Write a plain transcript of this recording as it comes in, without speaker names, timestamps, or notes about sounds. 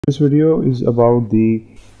This video is about the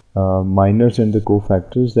minors and the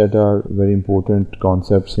cofactors that are very important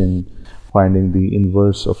concepts in finding the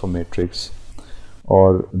inverse of a matrix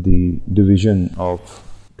or the division of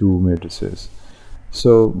two matrices.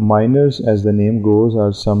 So minors, as the name goes,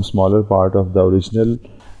 are some smaller part of the original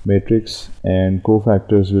matrix, and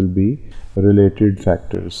cofactors will be related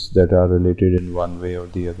factors that are related in one way or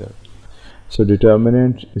the other. So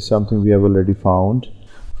determinant is something we have already found.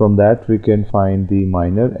 From that we can find the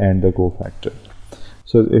minor and the cofactor.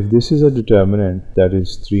 So if this is a determinant, that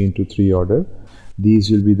is 3 into 3 order, these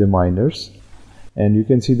will be the minors, and you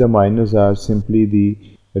can see the minors are simply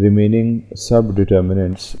the remaining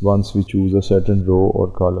subdeterminants once we choose a certain row or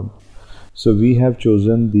column. So we have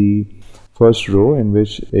chosen the first row in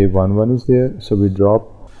which a11 is there, so we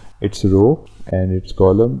drop its row and its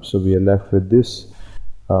column, so we are left with this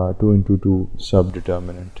 2 into 2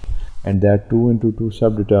 subdeterminant, and that 2 into 2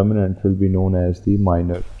 subdeterminant will be known as the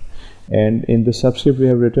minor. And in the subscript we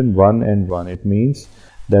have written 1 and 1. It means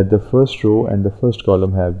that the first row and the first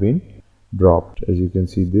column have been dropped. As you can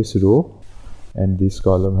see, this row and this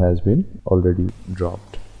column has been already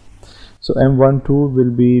dropped. So M12 will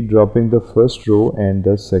be dropping the first row and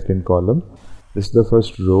the second column. This is the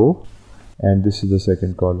first row and this is the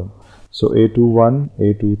second column. So A21,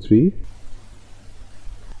 A23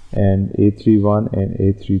 and A31 and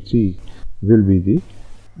A33 will be the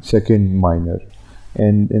second minor.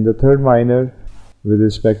 And in the third minor, with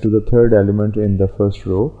respect to the third element in the first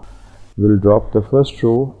row, we'll drop the first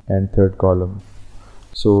row and third column.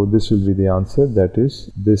 So this will be the answer, that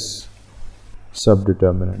is this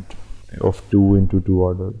subdeterminant of 2 into 2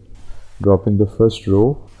 order, dropping the first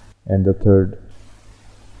row and the third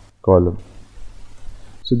column.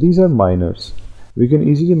 So these are minors. We can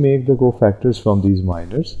easily make the cofactors from these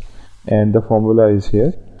minors, and the formula is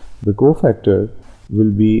here. The cofactor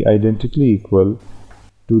will be identically equal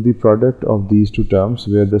to the product of these two terms,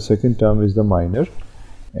 where the second term is the minor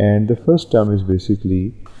and the first term is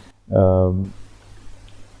basically a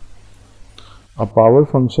power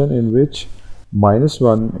function in which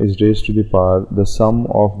 -1 is raised to the power the sum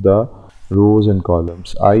of the rows and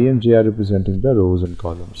columns. I and j are representing the rows and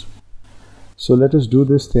columns. So let us do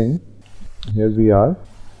this thing. Here we are.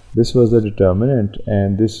 This was the determinant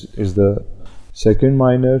and this is the second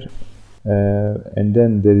minor, and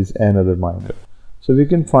then there is another minor. So we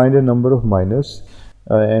can find a number of minors,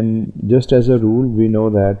 and just as a rule we know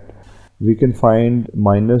that we can find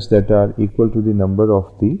minors that are equal to the number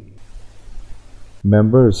of the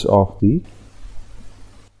members of the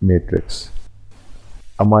matrix.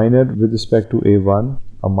 A minor with respect to A1,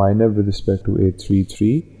 a minor with respect to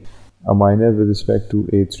A33, a minor with respect to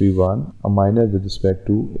A31, a minor with respect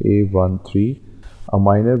to A13, a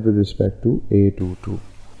minor with respect to A22.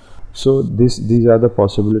 So these are the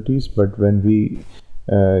possibilities, but when we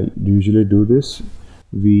usually do this,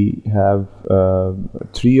 we have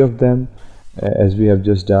 3 of them, as we have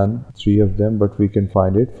just done 3 of them, but we can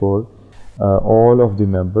find it for all of the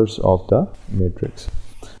members of the matrix.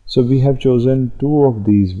 So we have chosen 2 of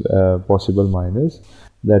these possible minors,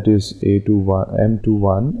 that is A21,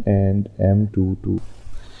 M21 and M22.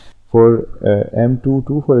 For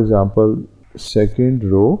M22, for example, second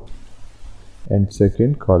row and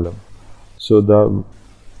second column. So the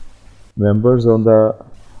members on the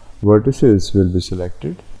vertices will be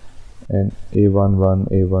selected, and A11,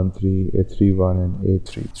 A13, A31 and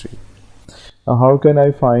A33. Now how can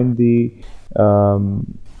I find the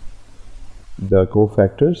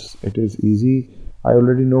cofactors? It is easy. I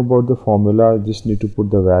already know about the formula. I just need to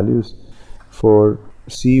put the values. For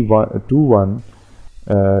C21,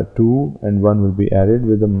 2 and 1 will be added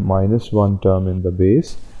with a -1 term in the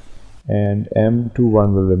base, and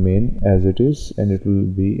M21 will remain as it is and it will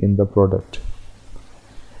be in the product.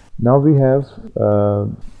 Now we have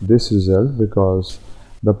this result because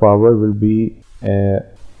the power will be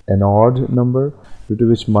an odd number, due to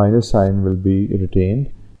which minus sign will be retained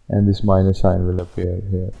and this minus sign will appear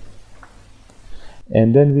here.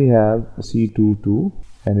 And then we have C22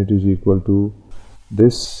 and it is equal to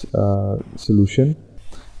this solution,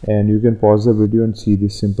 and you can pause the video and see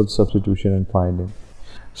this simple substitution and finding.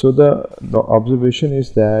 So the observation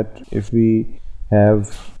is that if we have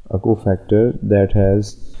a cofactor that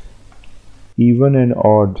has even and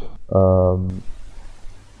odd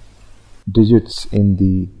digits in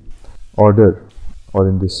the order or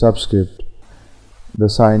in the subscript, the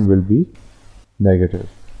sign will be negative.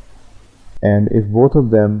 And if both of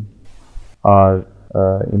them are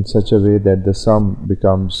in such a way that the sum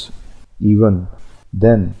becomes even,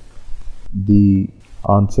 then the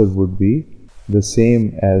answer would be the same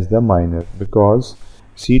as the minor, because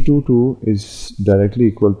C22 is directly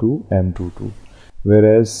equal to M22,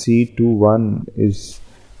 whereas C21 is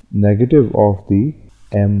negative of the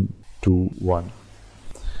M21.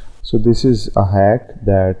 So this is a hack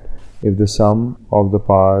that if the sum of the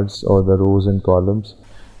parts or the rows and columns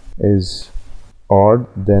is odd,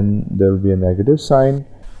 then there will be a negative sign,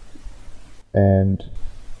 and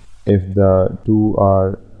if the two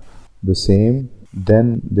are the same,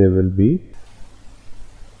 then there will be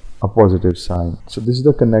a positive sign. So this is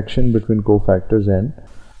the connection between cofactors and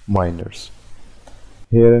minors.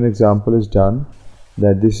 Here an example is done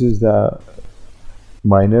that this is the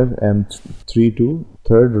minor M32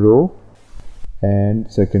 third row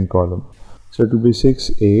and second column. So it will be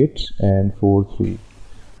 6, 8 and 4, 3.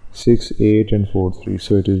 6, 8 and 4, 3.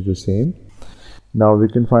 So it is the same. Now we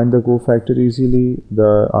can find the cofactor easily.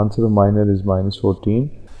 The answer of minor is minus 14.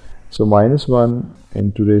 So minus 1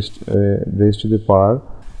 into raised to the power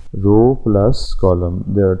row plus column.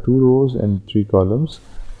 There are 2 rows and 3 columns,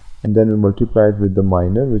 and then we multiply it with the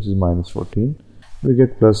minor, which is minus 14. We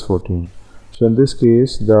get plus 14. So in this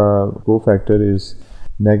case, the cofactor is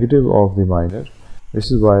negative of the minor.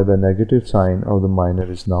 This is why the negative sign of the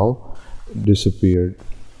minor is now disappeared.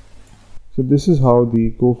 So this is how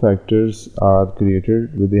the cofactors are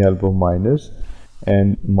created with the help of minors,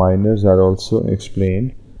 and minors are also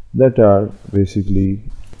explained, that are basically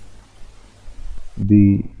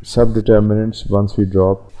the subdeterminants once we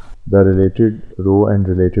drop the related row and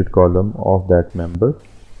related column of that member.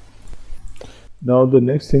 Now the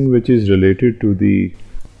next thing which is related to the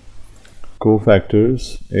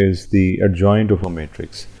cofactors is the adjoint of a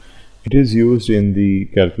matrix. It is used in the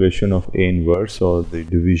calculation of A inverse, or the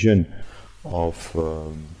division of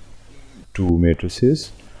two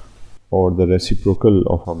matrices, or the reciprocal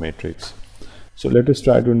of a matrix. So let us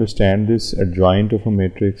try to understand this adjoint of a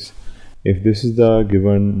matrix. If this is the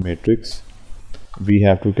given matrix, we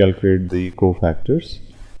have to calculate the cofactors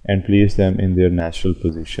and place them in their natural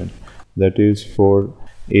position. That is, for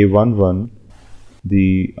A11,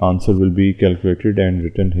 the answer will be calculated and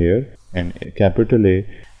written here, and capital A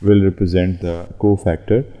will represent the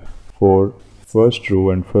cofactor for first row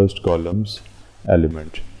and first columns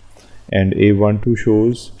element, and A12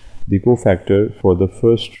 shows the cofactor for the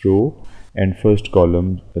first row and first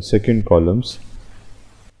column, second columns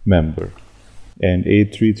member, and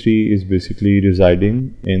A33 is basically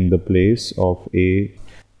residing in the place of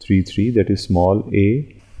A33, that is small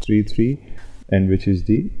A33, and which is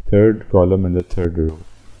the third column and the third row.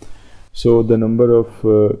 So the number of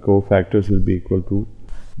cofactors will be equal to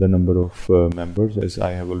the number of members, as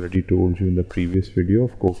I have already told you in the previous video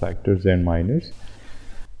of cofactors and minors.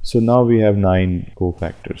 So now we have 9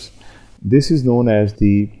 cofactors. This is known as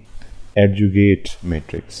the adjugate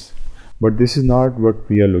matrix, but this is not what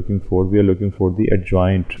we are looking for. We are looking for the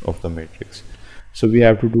adjoint of the matrix. So we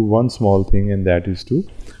have to do one small thing, and that is to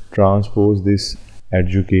transpose this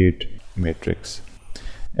adjugate matrix.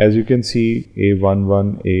 As you can see,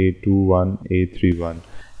 A11, A21, A31,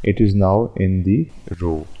 it is now in the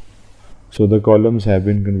row. So the columns have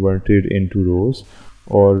been converted into rows,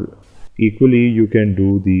 or equally you can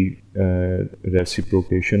do the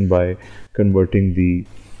reciprocation by converting the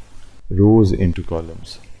rows into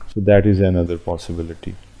columns. So that is another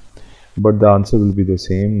possibility, but the answer will be the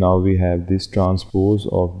same. Now we have this transpose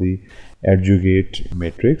of the adjugate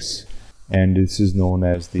matrix, and this is known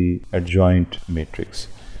as the adjoint matrix.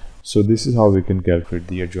 So this is how we can calculate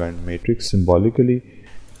the adjoint matrix symbolically.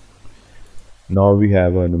 Now we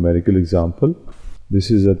have a numerical example.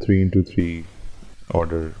 This is a 3 into 3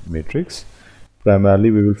 order matrix.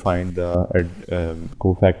 Primarily we will find the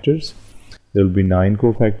cofactors. There will be 9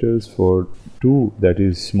 cofactors. For 2, that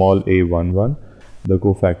is small a11, the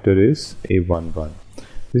cofactor is a11.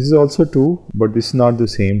 This is also 2, but this is not the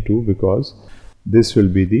same 2, because this will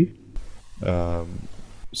be the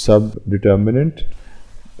subdeterminant,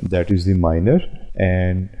 that is the minor,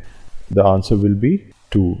 and the answer will be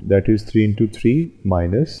 2, that is 3 into 3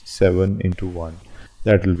 minus 7 into 1,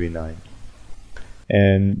 that will be 9.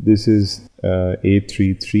 And this is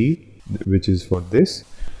A33, which is for this,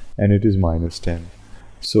 and it is minus 10.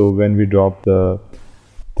 So when we drop the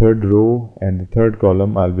third row and the third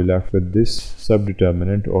column, I'll be left with this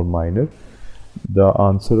subdeterminant or minor, the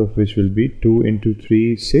answer of which will be 2 into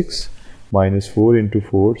 3, 6, minus 4 into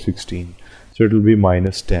 4, 16. So it will be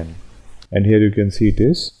minus 10, and here you can see it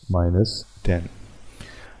is minus 10.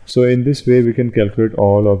 So in this way we can calculate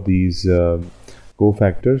all of these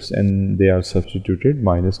cofactors, and they are substituted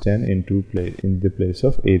minus 10 into in the place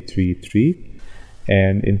of A33,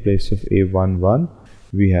 and in place of A11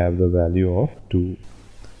 we have the value of 2.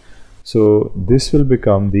 So this will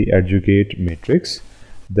become the adjugate matrix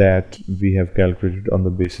that we have calculated on the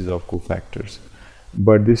basis of cofactors.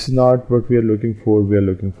 But this is not what we are looking for. We are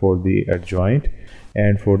looking for the adjoint,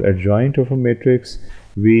 and for the adjoint of a matrix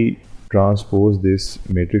we transpose this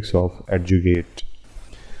matrix of adjugate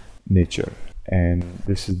nature, and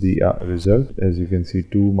this is the result. As you can see,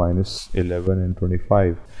 2 minus 11 and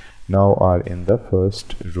 25 now are in the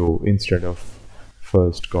first row instead of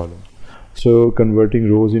first column. So converting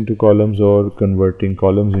rows into columns or converting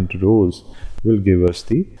columns into rows will give us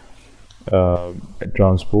the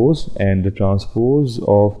transpose, and the transpose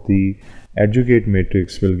of the adjugate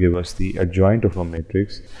matrix will give us the adjoint of a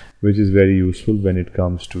matrix, which is very useful when it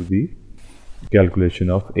comes to the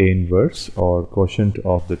calculation of A inverse or quotient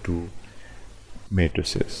of the two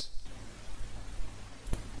matrices.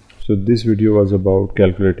 So this video was about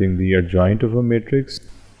calculating the adjoint of a matrix,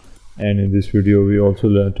 and in this video we also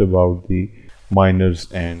learnt about the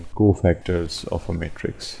minors and cofactors of a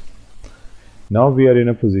matrix. Now we are in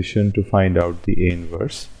a position to find out the A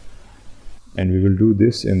inverse, and we will do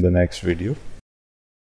this in the next video.